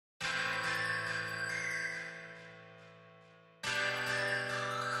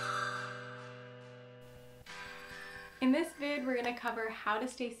In this vid, we're going to cover how to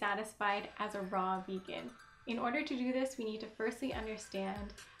stay satisfied as a raw vegan. In order to do this, we need to firstly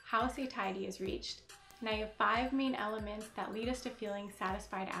understand how satiety is reached. And I have 5 main elements that lead us to feeling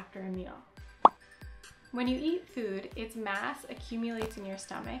satisfied after a meal. When you eat food, its mass accumulates in your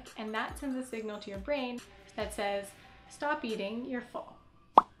stomach, and that sends a signal to your brain that says, stop eating, you're full.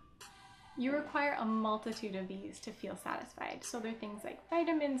 You require a multitude of these to feel satisfied. So they're things like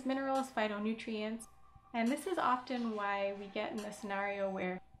vitamins, minerals, phytonutrients. And this is often why we get in the scenario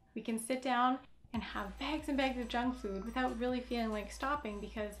where we can sit down and have bags and bags of junk food without really feeling like stopping,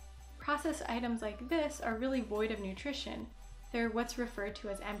 because processed items like this are really void of nutrition. They're what's referred to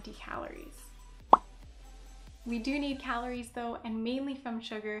as empty calories. We do need calories though, and mainly from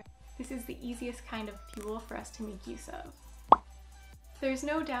sugar. This is the easiest kind of fuel for us to make use of. There's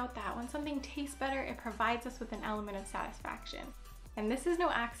no doubt that when something tastes better, it provides us with an element of satisfaction. And this is no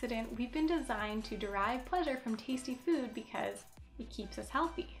accident. We've been designed to derive pleasure from tasty food because it keeps us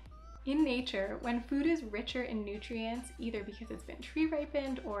healthy. In nature, when food is richer in nutrients, either because it's been tree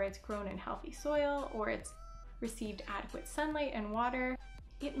ripened, or it's grown in healthy soil, or it's received adequate sunlight and water,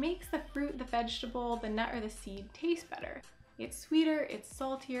 it makes the fruit, the vegetable, the nut, or the seed taste better. It's sweeter, it's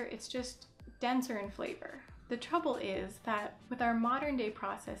saltier, it's just denser in flavor. The trouble is that with our modern day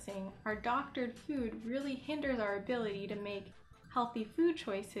processing, our doctored food really hinders our ability to make healthy food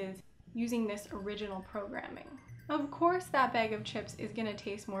choices using this original programming. Of course, that bag of chips is going to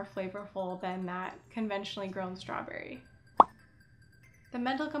taste more flavorful than that conventionally grown strawberry. The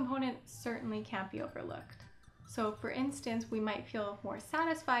mental component certainly can't be overlooked. So for instance, we might feel more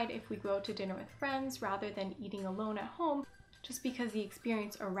satisfied if we go out to dinner with friends rather than eating alone at home, just because the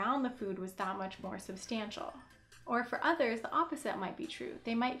experience around the food was that much more substantial. Or for others, the opposite might be true.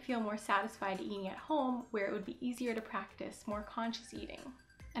 They might feel more satisfied eating at home, where it would be easier to practice more conscious eating.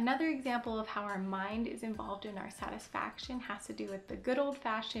 Another example of how our mind is involved in our satisfaction has to do with the good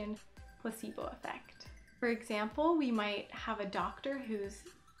old-fashioned placebo effect. For example, we might have a doctor who's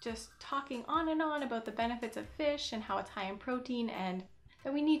just talking on and on about the benefits of fish and how it's high in protein and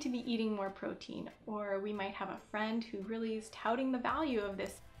that we need to be eating more protein. Or we might have a friend who really is touting the value of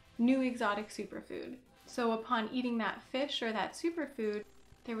this new exotic superfood. So upon eating that fish or that superfood,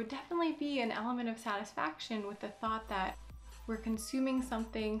 there would definitely be an element of satisfaction with the thought that we're consuming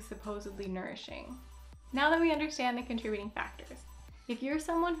something supposedly nourishing. Now that we understand the contributing factors, if you're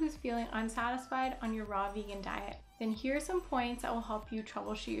someone who's feeling unsatisfied on your raw vegan diet, then here are some points that will help you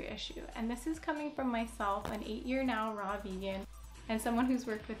troubleshoot your issue. And this is coming from myself, an 8-year now raw vegan, and someone who's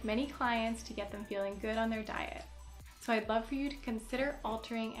worked with many clients to get them feeling good on their diet. So I'd love for you to consider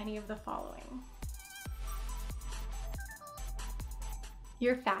altering any of the following.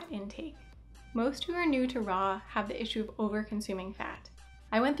 Your fat intake. Most who are new to raw have the issue of over-consuming fat.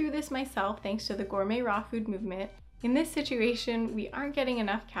 I went through this myself thanks to the gourmet raw food movement. In this situation, we aren't getting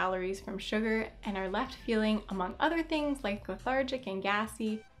enough calories from sugar and are left feeling, among other things, like lethargic and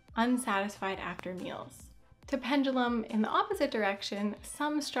gassy, unsatisfied after meals. To pendulum in the opposite direction,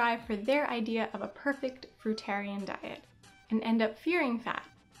 some strive for their idea of a perfect fruitarian diet and end up fearing fat.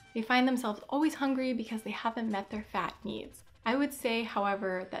 They find themselves always hungry because they haven't met their fat needs. I would say,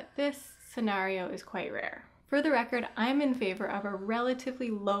 however, that this scenario is quite rare. For the record, I'm in favor of a relatively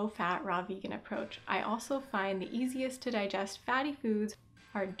low-fat raw vegan approach. I also find the easiest to digest fatty foods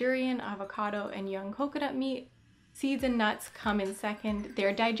are durian, avocado, and young coconut meat. Seeds and nuts come in second.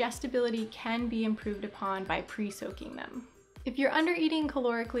 Their digestibility can be improved upon by pre-soaking them. If you're under-eating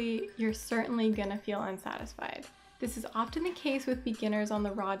calorically, you're certainly gonna feel unsatisfied. This is often the case with beginners on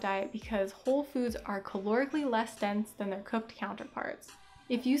the raw diet because whole foods are calorically less dense than their cooked counterparts.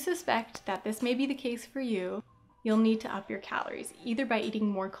 If you suspect that this may be the case for you, you'll need to up your calories, either by eating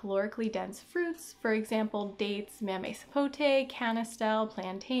more calorically dense fruits, for example, dates, mamey sapote, canistel,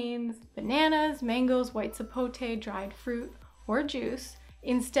 plantains, bananas, mangoes, white sapote, dried fruit, or juice,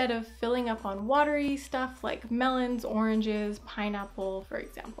 instead of filling up on watery stuff like melons, oranges, pineapple, for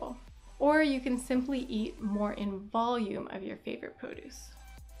example. Or you can simply eat more in volume of your favorite produce.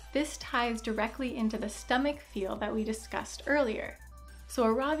 This ties directly into the stomach feel that we discussed earlier. So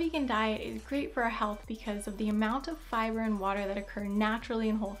a raw vegan diet is great for our health because of the amount of fiber and water that occur naturally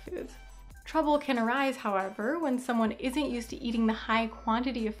in whole foods. Trouble can arise, however, when someone isn't used to eating the high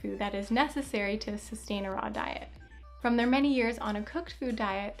quantity of food that is necessary to sustain a raw diet. From their many years on a cooked food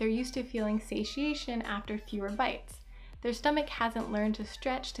diet, they're used to feeling satiation after fewer bites. Their stomach hasn't learned to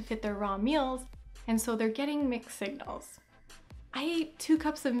stretch to fit their raw meals, and so they're getting mixed signals. I ate 2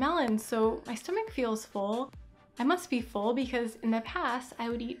 cups of melons, so my stomach feels full. I must be full because in the past I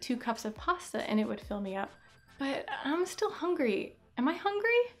would eat 2 cups of pasta and it would fill me up. But I'm still hungry. Am I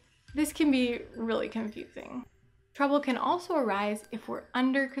hungry? This can be really confusing. Trouble can also arise if we're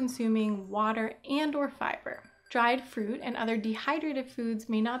under-consuming water and/or fiber. Dried fruit and other dehydrated foods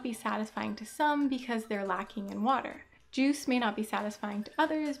may not be satisfying to some because they're lacking in water. Juice may not be satisfying to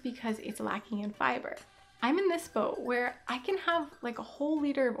others because it's lacking in fiber. I'm in this boat where I can have like a whole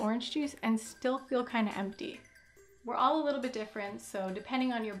liter of orange juice and still feel kind of empty. We're all a little bit different, so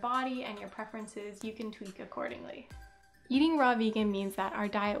depending on your body and your preferences, you can tweak accordingly. Eating raw vegan means that our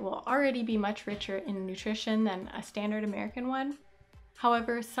diet will already be much richer in nutrition than a standard American one.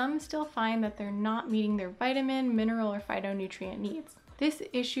 However, some still find that they're not meeting their vitamin, mineral, or phytonutrient needs. This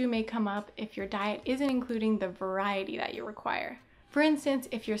issue may come up if your diet isn't including the variety that you require. For instance,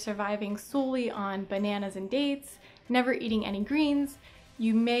 if you're surviving solely on bananas and dates, never eating any greens,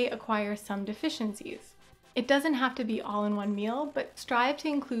 you may acquire some deficiencies. It doesn't have to be all in one meal, but strive to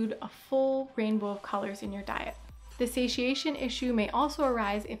include a full rainbow of colors in your diet. The satiation issue may also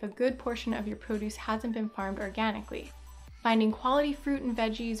arise if a good portion of your produce hasn't been farmed organically. Finding quality fruit and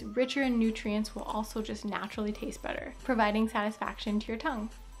veggies richer in nutrients will also just naturally taste better, providing satisfaction to your tongue.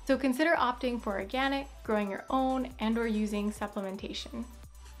 So consider opting for organic, growing your own, and/or using supplementation.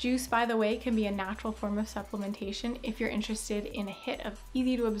 Juice, by the way, can be a natural form of supplementation if you're interested in a hit of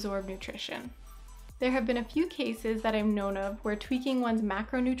easy-to-absorb nutrition. There have been a few cases that I've known of where tweaking one's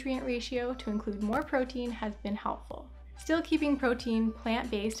macronutrient ratio to include more protein has been helpful. Still keeping protein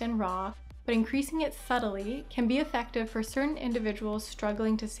plant-based and raw, but increasing it subtly can be effective for certain individuals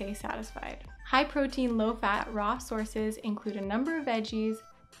struggling to stay satisfied. High protein, low fat raw sources include a number of veggies,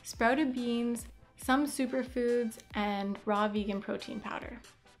 sprouted beans, some superfoods, and raw vegan protein powder.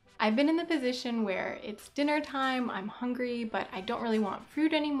 I've been in the position where it's dinner time, I'm hungry, but I don't really want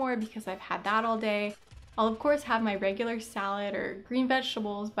fruit anymore because I've had that all day. I'll of course have my regular salad or green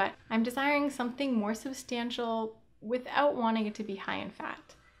vegetables, but I'm desiring something more substantial without wanting it to be high in fat.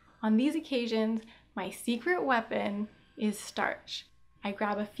 On these occasions, my secret weapon is starch. I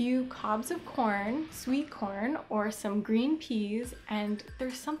grab a few cobs of corn, sweet corn, or some green peas, and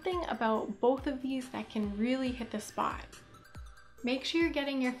there's something about both of these that can really hit the spot. Make sure you're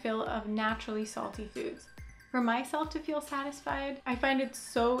getting your fill of naturally salty foods. For myself to feel satisfied, I find it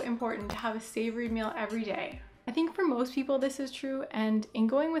so important to have a savory meal every day. I think for most people this is true, and in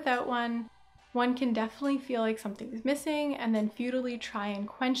going without one can definitely feel like something's missing and then futilely try and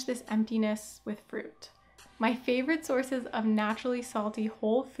quench this emptiness with fruit. My favorite sources of naturally salty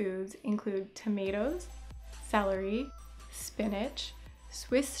whole foods include tomatoes, celery, spinach,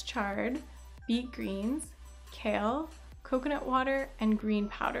 Swiss chard, beet greens, kale, coconut water, and green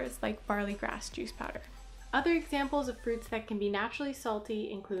powders like barley grass juice powder. Other examples of fruits that can be naturally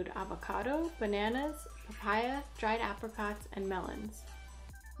salty include avocado, bananas, papaya, dried apricots, and melons.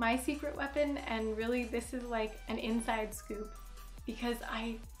 My secret weapon, and really this is like an inside scoop, because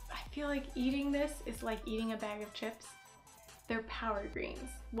I feel like eating this is like eating a bag of chips. They're power greens.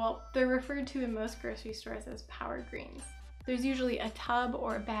 Well, they're referred to in most grocery stores as power greens. There's usually a tub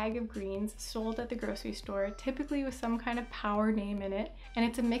or a bag of greens sold at the grocery store, typically with some kind of power name in it, and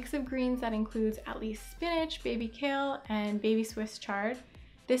it's a mix of greens that includes at least spinach, baby kale, and baby Swiss chard.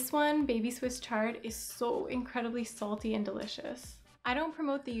 This one, baby Swiss chard, is so incredibly salty and delicious. I don't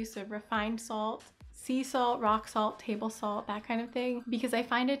promote the use of refined salt, sea salt, rock salt, table salt, that kind of thing, because I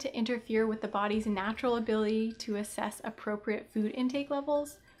find it to interfere with the body's natural ability to assess appropriate food intake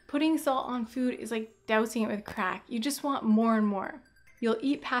levels. Putting salt on food is like dousing it with crack. You just want more and more. You'll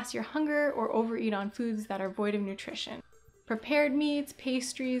eat past your hunger or overeat on foods that are void of nutrition. Prepared meats,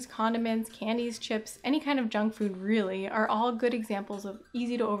 pastries, condiments, candies, chips, any kind of junk food really are all good examples of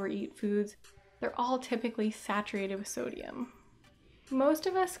easy to overeat foods. They're all typically saturated with sodium. Most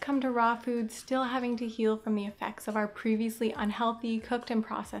of us come to raw foods still having to heal from the effects of our previously unhealthy, cooked and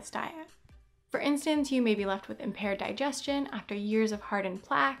processed diet. For instance, you may be left with impaired digestion after years of hardened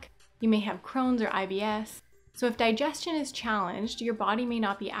plaque. You may have Crohn's or IBS. So if digestion is challenged, your body may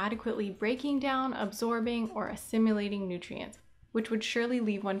not be adequately breaking down, absorbing, or assimilating nutrients, which would surely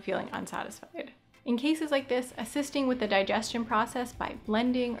leave one feeling unsatisfied. In cases like this, assisting with the digestion process by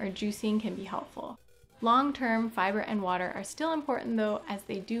blending or juicing can be helpful. Long-term, fiber and water are still important though, as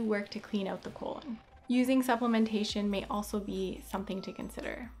they do work to clean out the colon. Using supplementation may also be something to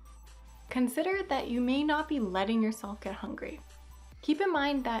consider. Consider that you may not be letting yourself get hungry. Keep in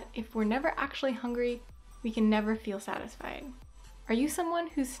mind that if we're never actually hungry, we can never feel satisfied. Are you someone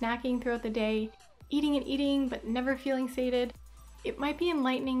who's snacking throughout the day, eating and eating, but never feeling sated? It might be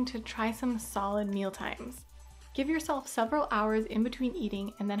enlightening to try some solid meal times. Give yourself several hours in between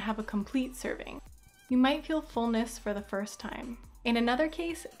eating and then have a complete serving. You might feel fullness for the first time. In another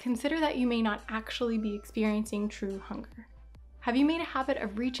case, consider that you may not actually be experiencing true hunger. Have you made a habit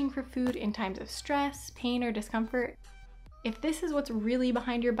of reaching for food in times of stress, pain, or discomfort? If this is what's really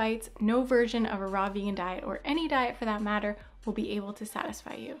behind your bites, no version of a raw vegan diet, or any diet for that matter, will be able to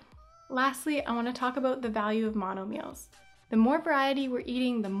satisfy you. Lastly, I want to talk about the value of mono meals. The more variety we're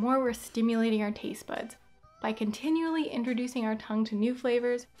eating, the more we're stimulating our taste buds. By continually introducing our tongue to new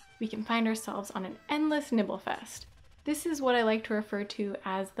flavors, we can find ourselves on an endless nibble fest. This is what I like to refer to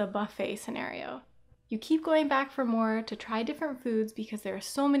as the buffet scenario. You keep going back for more to try different foods because there are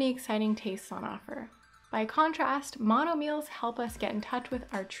so many exciting tastes on offer. By contrast, mono meals help us get in touch with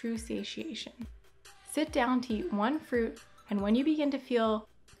our true satiation. Sit down to eat one fruit, and when you begin to feel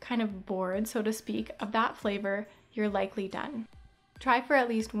kind of bored, so to speak, of that flavor, you're likely done. Try for at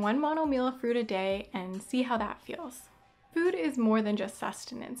least one mono meal of fruit a day and see how that feels. Food is more than just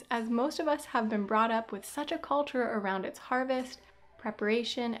sustenance, as most of us have been brought up with such a culture around its harvest,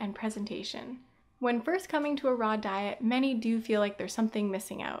 preparation, and presentation. When first coming to a raw diet, many do feel like there's something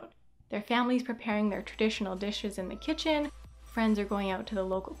missing out. Their family's preparing their traditional dishes in the kitchen, friends are going out to the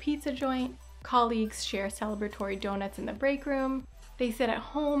local pizza joint, colleagues share celebratory donuts in the break room, they sit at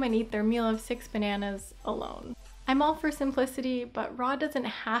home and eat their meal of 6 bananas alone. I'm all for simplicity, but raw doesn't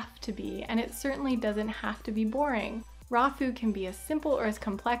have to be, and it certainly doesn't have to be boring. Raw food can be as simple or as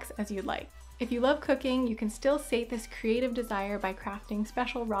complex as you'd like. If you love cooking, you can still sate this creative desire by crafting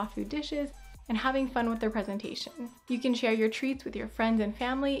special raw food dishes and having fun with their presentation. You can share your treats with your friends and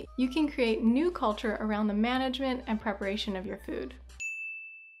family. You can create new culture around the management and preparation of your food.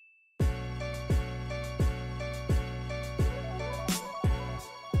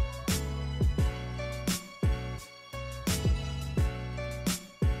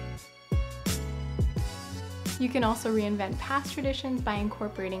 You can also reinvent past traditions by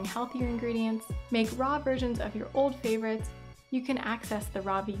incorporating healthier ingredients, make raw versions of your old favorites. You can access the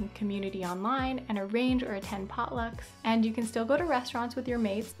raw vegan community online and arrange or attend potlucks. And you can still go to restaurants with your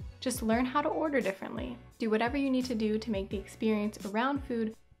mates, just learn how to order differently. Do whatever you need to do to make the experience around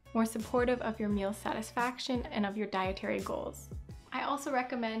food more supportive of your meal satisfaction and of your dietary goals. I also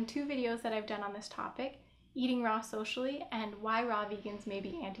recommend 2 videos that I've done on this topic, Eating Raw Socially and Why Raw Vegans May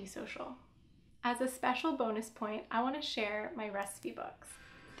Be Antisocial. As a special bonus point, I want to share my recipe books.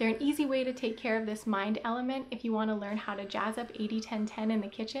 They're an easy way to take care of this mind element if you want to learn how to jazz up 80-10-10 in the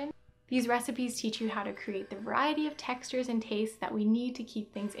kitchen. These recipes teach you how to create the variety of textures and tastes that we need to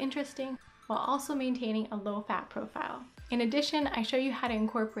keep things interesting while also maintaining a low-fat profile. In addition, I show you how to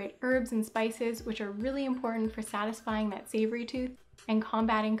incorporate herbs and spices, which are really important for satisfying that savory tooth and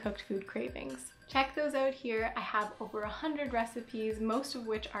combating cooked food cravings. Check those out here. I have over 100 recipes, most of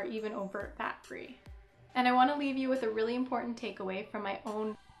which are even overt fat-free. And I want to leave you with a really important takeaway from my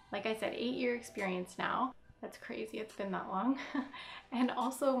own, like I said, 8-year experience now. That's crazy, it's been that long. And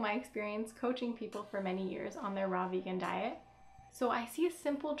also my experience coaching people for many years on their raw vegan diet. So I see a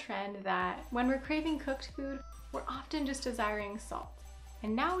simple trend that when we're craving cooked food, we're often just desiring salt.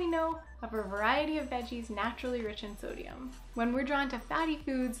 And now we know of a variety of veggies naturally rich in sodium. When we're drawn to fatty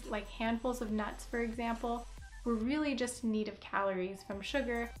foods like handfuls of nuts, for example, we're really just in need of calories from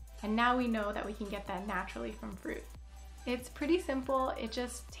sugar, and now we know that we can get that naturally from fruit. It's pretty simple, it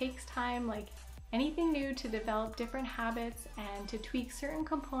just takes time, like anything new, to develop different habits and to tweak certain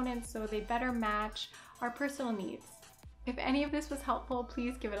components so they better match our personal needs. If any of this was helpful,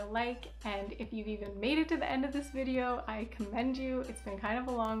 please give it a like, and if you've even made it to the end of this video, I commend you. It's been kind of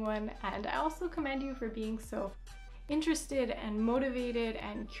a long one, and I also commend you for being so interested and motivated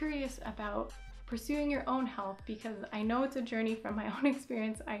and curious about pursuing your own health, because I know it's a journey from my own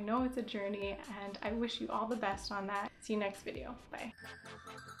experience. I know it's a journey, and I wish you all the best on that. See you next video. Bye.